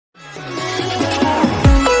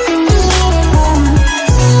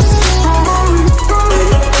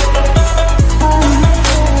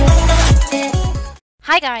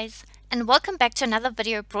guys, and welcome back to another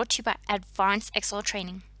video brought to you by Advanced Excel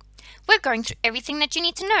Training. We're going through everything that you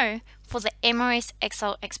need to know for the MOS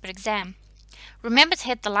Excel Expert exam. Remember to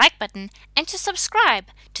hit the like button and to subscribe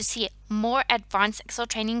to see more Advanced Excel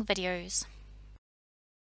Training videos.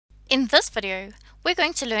 In this video, we're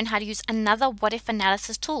going to learn how to use another what-if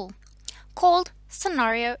analysis tool called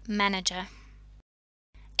Scenario Manager.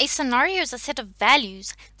 A scenario is a set of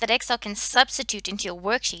values that Excel can substitute into your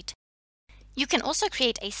worksheet. You can also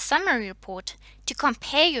create a summary report to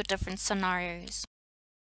compare your different scenarios.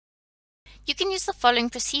 You can use the following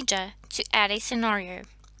procedure to add a scenario.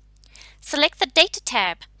 Select the Data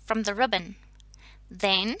tab from the ribbon.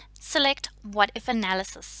 Then select What If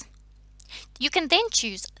Analysis. You can then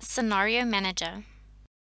choose Scenario Manager.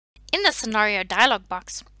 In the Scenario dialog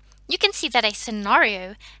box, you can see that a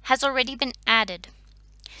scenario has already been added.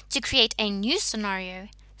 To create a new scenario,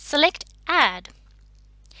 select Add.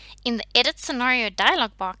 In the Edit Scenario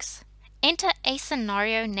dialog box, enter a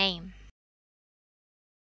scenario name.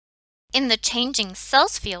 In the Changing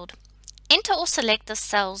Cells field, enter or select the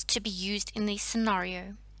cells to be used in the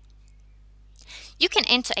scenario. You can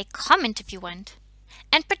enter a comment if you want,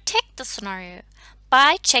 and protect the scenario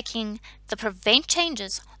by checking the Prevent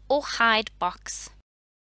Changes or Hide box.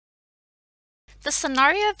 The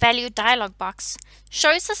Scenario Value dialog box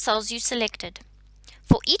shows the cells you selected.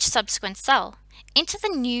 For each subsequent cell, enter the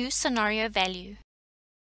new scenario value.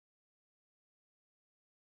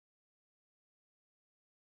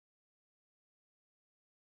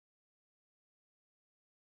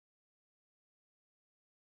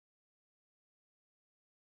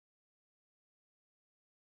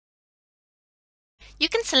 You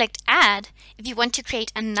can select Add if you want to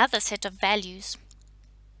create another set of values.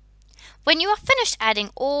 When you are finished adding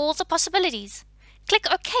all the possibilities,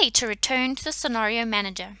 click OK to return to the Scenario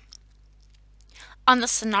Manager. On the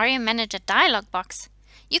Scenario Manager dialog box,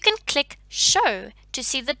 you can click Show to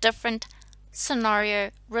see the different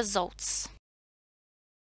scenario results.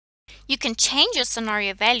 You can change your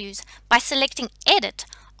scenario values by selecting Edit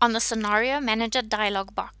on the Scenario Manager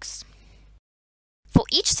dialog box. For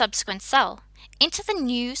each subsequent cell, enter the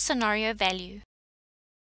new scenario value.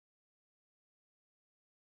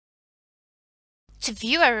 To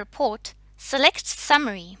view a report, select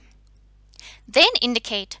Summary. Then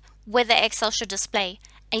indicate whether Excel should display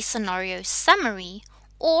a scenario summary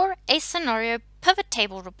or a scenario pivot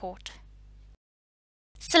table report.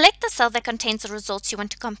 Select the cell that contains the results you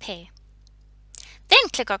want to compare. Then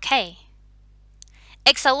click OK.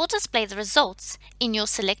 Excel will display the results in your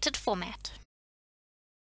selected format.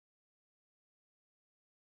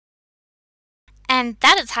 And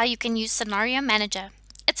that is how you can use Scenario Manager.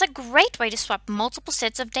 It's a great way to swap multiple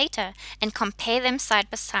sets of data and compare them side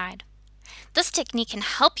by side. This technique can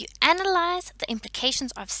help you analyze the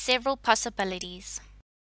implications of several possibilities.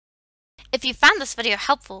 If you found this video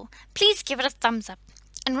helpful, please give it a thumbs up.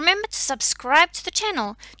 And remember to subscribe to the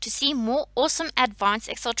channel to see more awesome Advanced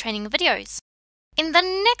Excel Training videos. In the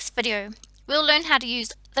next video, we'll learn how to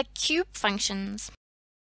use the cube functions.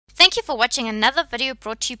 Thank you for watching another video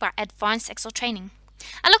brought to you by Advanced Excel Training.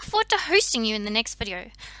 I look forward to hosting you in the next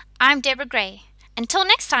video. I'm Deborah Gray. Until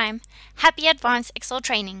next time, happy Advanced Excel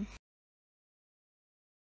Training.